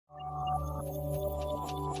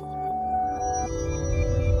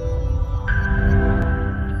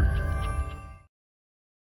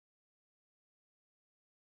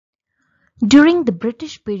During the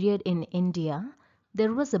British period in India,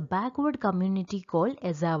 there was a backward community called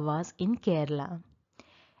Ezavas in Kerala.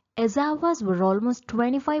 Ezavas were almost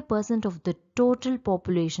 25% of the total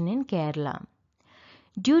population in Kerala.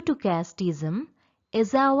 Due to casteism,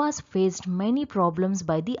 Ezavas faced many problems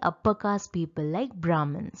by the upper caste people like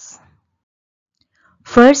Brahmins.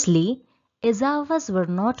 Firstly, Ezavas were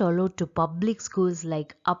not allowed to public schools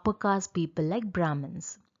like upper caste people like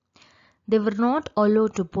Brahmins. They were not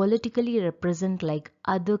allowed to politically represent like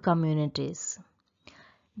other communities.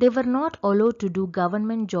 They were not allowed to do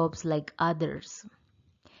government jobs like others.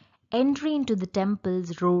 Entry into the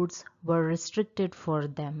temple's roads were restricted for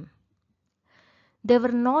them. They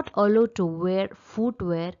were not allowed to wear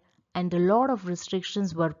footwear, and a lot of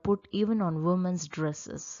restrictions were put even on women's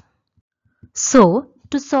dresses. So,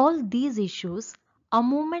 to solve these issues, a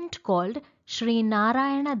movement called Sree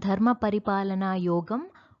Narayana Dharma Paripalana Yogam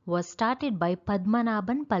was started by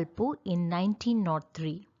Padmanabhan Palpu in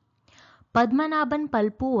 1903. Padmanabhan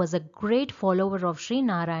Palpu was a great follower of Sree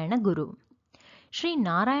Narayana Guru. Sree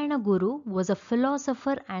Narayana Guru was a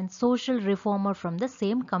philosopher and social reformer from the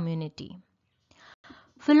same community.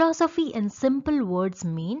 Philosophy in simple words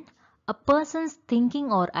mean a person's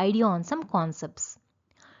thinking or idea on some concepts.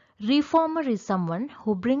 Reformer is someone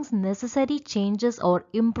who brings necessary changes or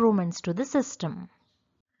improvements to the system.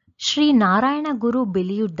 Sree Narayana Guru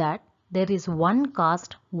believed that there is one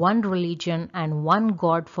caste, one religion and one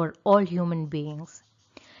God for all human beings.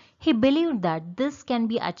 He believed that this can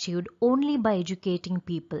be achieved only by educating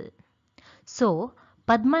people. So,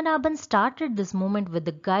 Padmanabhan started this movement with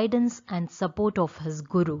the guidance and support of his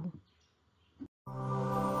Guru.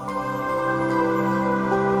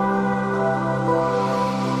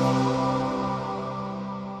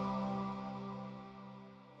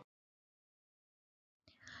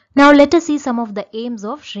 Now let us see some of the aims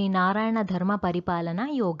of Sree Narayana Dharma Paripalana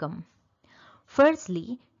Yogam.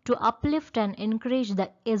 Firstly, to uplift and encourage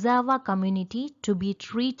the Ezava community to be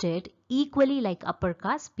treated equally like upper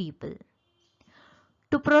caste people.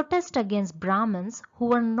 To protest against Brahmins who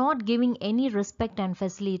were not giving any respect and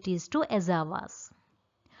facilities to Ezavas.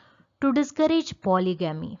 To discourage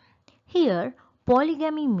polygamy. Here,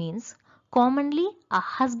 polygamy means commonly a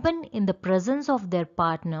husband in the presence of their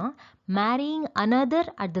partner marrying another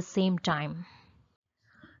at the same time.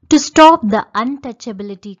 To stop the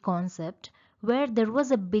untouchability concept, where there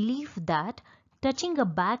was a belief that touching a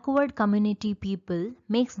backward community people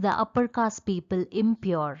makes the upper caste people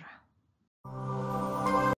impure.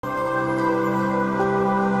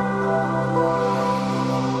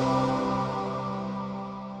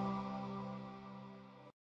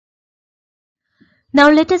 Now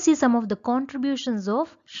let us see some of the contributions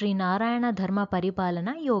of Sree Narayana Dharma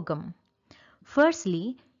Paripalana Yogam.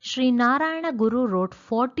 Firstly, Sree Narayana Guru wrote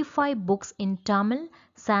 45 books in Tamil,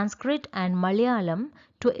 Sanskrit and Malayalam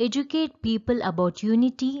to educate people about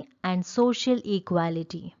unity and social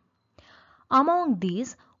equality. Among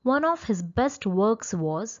these, one of his best works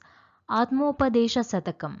was Atmopadesha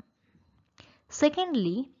Satakam.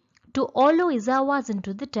 Secondly, to allow Ezavas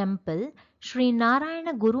into the temple, Sree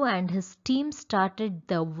Narayana Guru and his team started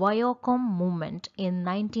the Vayakam movement in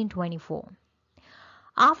 1924.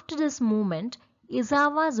 After this movement,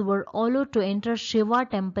 Ezavas were allowed to enter Shiva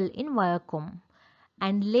temple in Vayakam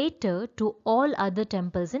and later to all other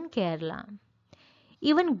temples in Kerala.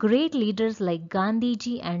 Even great leaders like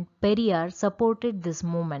Gandhiji and Periyar supported this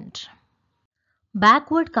movement.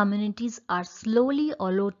 Backward communities are slowly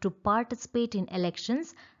allowed to participate in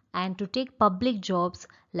elections and to take public jobs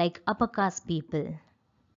like upper caste people.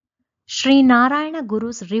 Sree Narayana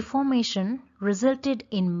Guru's reformation resulted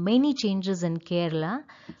in many changes in Kerala,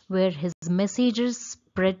 where his messages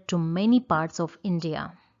spread to many parts of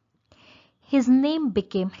India. His name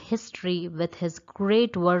became history with his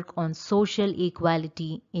great work on social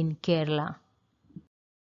equality in Kerala.